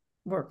I'm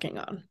working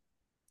on.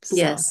 So,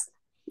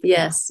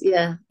 Yes,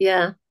 yeah.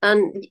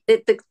 And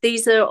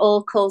these are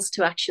all calls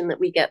to action that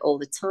we get all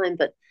the time,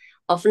 but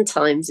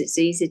oftentimes it's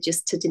easy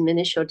just to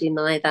diminish or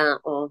deny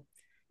that or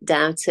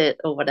doubt it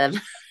or whatever.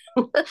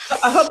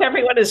 I hope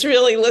everyone is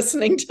really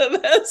listening to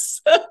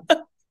this.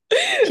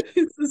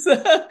 This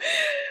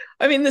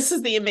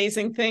is the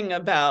amazing thing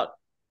about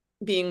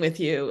being with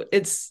you.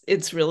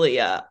 It's really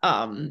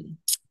an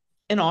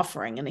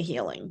offering and a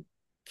healing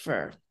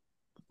for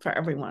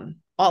everyone,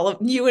 all of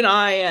you and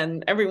I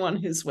and everyone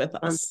who's with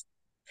us.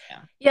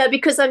 Yeah,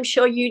 because I'm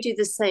sure you do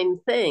the same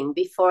thing.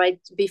 Before I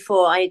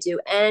do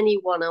any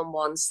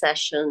one-on-one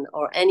session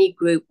or any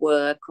group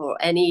work or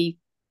any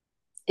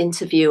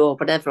interview or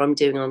whatever I'm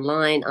doing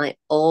online, I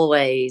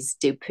always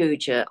do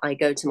puja. I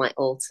go to my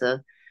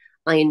altar.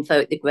 I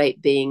invoke the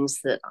great beings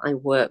that I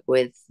work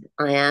with.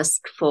 I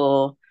ask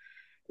for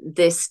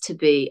this to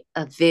be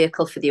a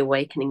vehicle for the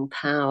awakening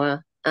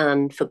power,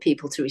 and for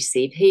people to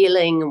receive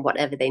healing and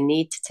whatever they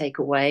need to take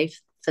away,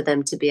 for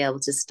them to be able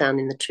to stand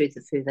in the truth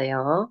of who they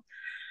are.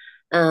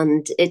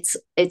 And it's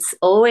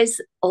always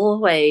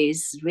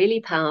really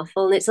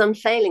powerful, and it's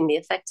unfailing. The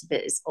effect of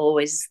it is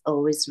always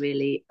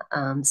really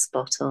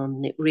spot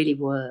on. It really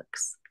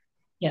works.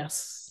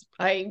 Yes,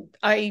 I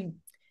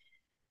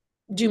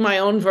do my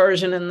own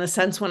version, in the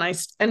sense when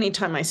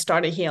anytime I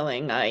start a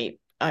healing, I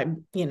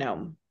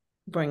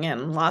bring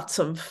in lots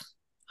of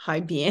high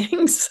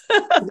beings.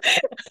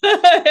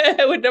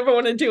 I would never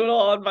want to do it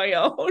all on my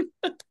own.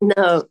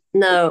 No.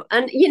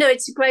 And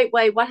it's a great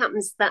way. What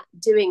happens that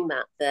doing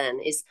that then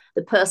is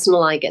the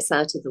personal I gets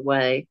out of the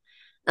way,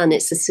 and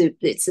it's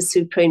a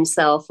supreme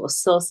self or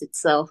source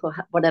itself, or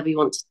whatever you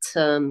want to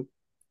term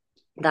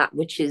that,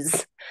 which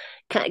is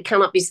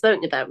cannot be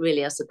spoken about,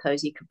 really. I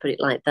suppose you could put it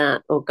like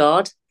that, or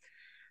God.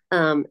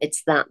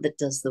 It's that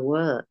does the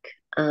work,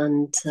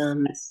 and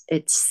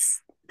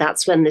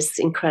that's when this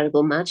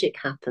incredible magic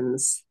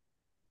happens.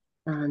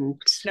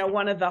 And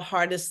one of the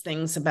hardest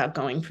things about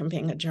going from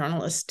being a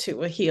journalist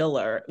to a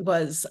healer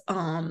was,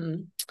 part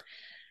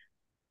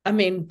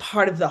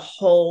of the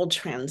whole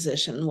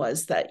transition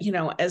was that,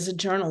 as a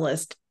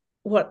journalist,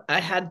 what I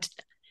had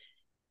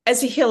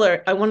as a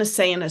healer, I want to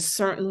say, in a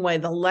certain way,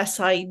 the less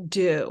I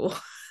do,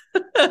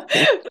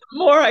 the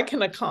more I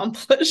can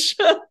accomplish.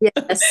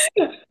 Yes.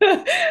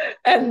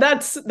 And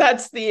that's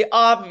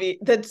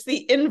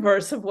the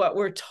inverse of what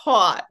we're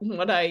taught and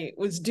what I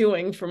was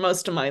doing for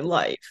most of my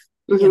life.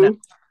 So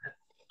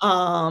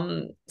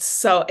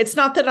it's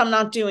not that I'm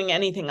not doing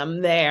anything,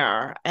 I'm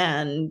there,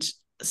 and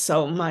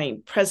so my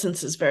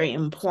presence is very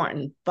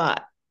important,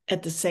 but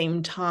at the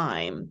same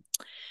time,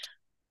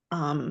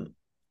 offering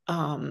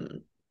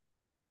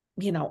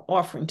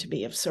to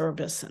be of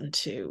service and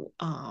to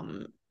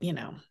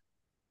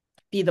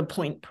be the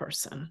point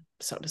person,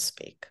 so to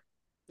speak.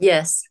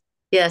 Yes,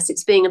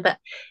 it's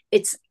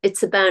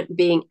about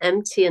being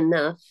empty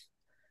enough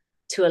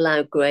to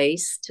allow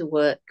grace to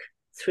work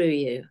through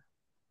you.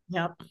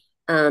 Yep.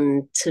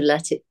 And to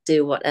let it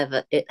do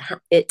whatever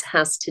it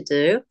has to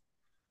do.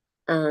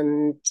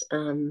 And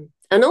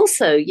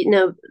also,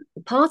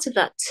 part of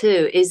that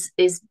too is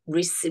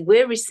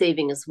we're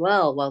receiving as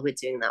well while we're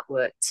doing that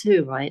work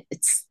too, right?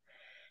 It's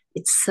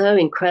so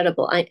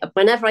incredible.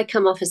 Whenever I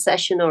come off a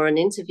session or an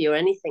interview or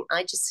anything,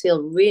 I just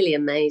feel really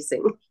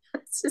amazing.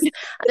 I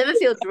never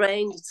feel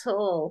drained at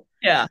all.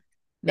 Yeah.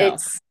 No.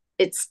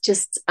 It's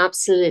just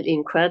absolutely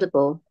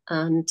incredible,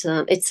 and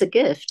it's a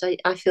gift.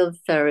 I feel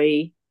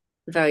very,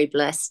 very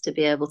blessed to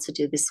be able to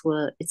do this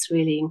work. It's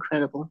really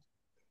incredible.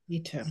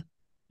 Me too.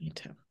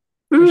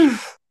 Sure.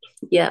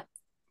 Yeah.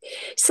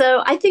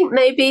 So I think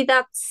maybe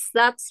that's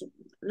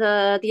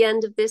the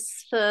end of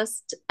this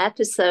first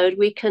episode.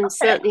 We can Okay.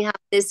 certainly have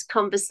this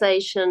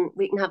conversation.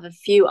 We can have a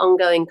few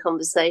ongoing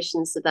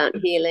conversations about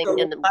healing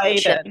and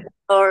share Delighted.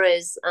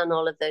 stories and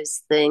all of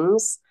those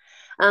things.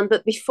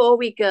 But before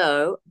we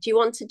go, do you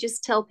want to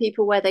just tell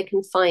people where they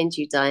can find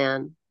you,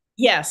 Diane?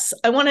 Yes,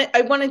 I want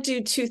to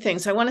do two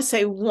things. I want to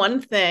say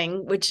one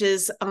thing, which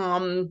is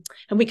and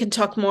we can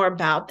talk more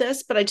about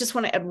this, but I just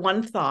want to add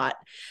one thought,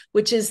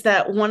 which is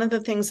that one of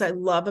the things I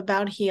love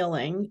about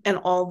healing and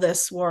all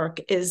this work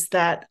is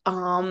that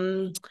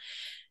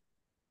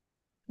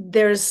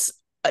there's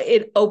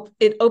it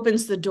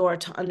opens the door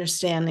to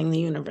understanding the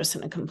universe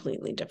in a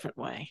completely different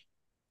way.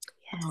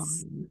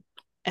 Yes.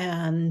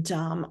 And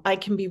I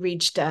can be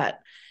reached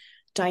at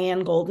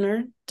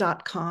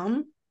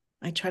dianegoldner.com.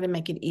 I try to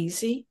make it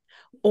easy.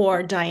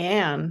 Or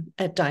Diane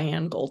at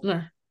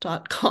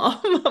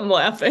dianegoldner.com. I'm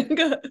laughing.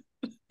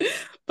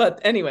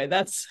 But anyway,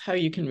 that's how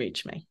you can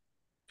reach me.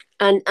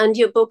 And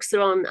your books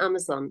are on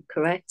Amazon,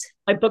 correct?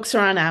 My books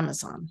are on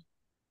Amazon.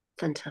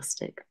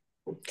 Fantastic.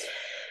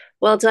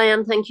 Well,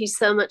 Diane, thank you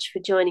so much for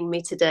joining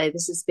me today.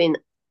 This has been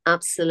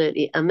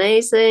absolutely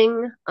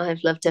amazing.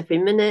 I've loved every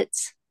minute.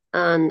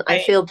 And I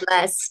feel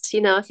blessed.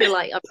 You know, I feel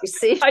like I've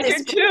received I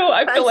this. do too.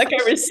 I feel like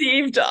I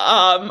received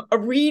a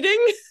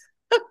reading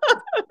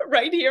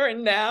right here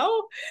and now.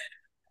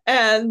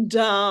 And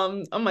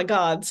oh my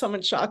God, so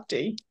much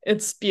Shakti.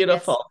 It's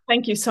beautiful. Yes.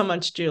 Thank you so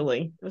much,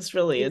 Julie. It was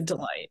really a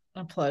delight,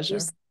 a pleasure.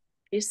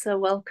 You're so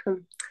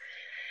welcome.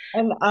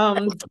 And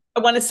I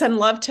want to send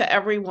love to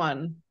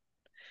everyone,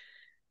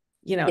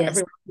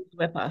 everyone who's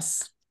with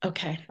us.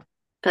 Okay.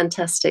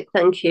 Fantastic.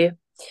 Thank you.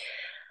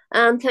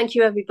 And thank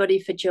you, everybody,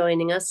 for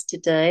joining us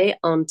today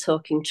on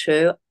Talking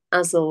True.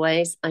 As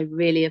always, I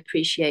really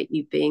appreciate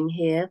you being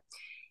here.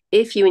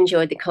 If you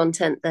enjoyed the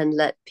content, then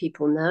let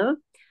people know.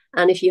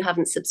 And if you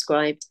haven't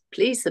subscribed,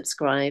 please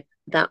subscribe.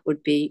 That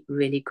would be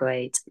really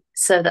great.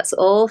 So that's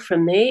all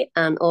from me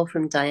and all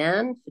from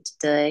Diane for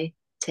today.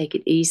 Take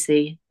it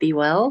easy, be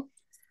well,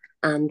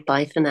 and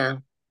bye for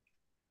now.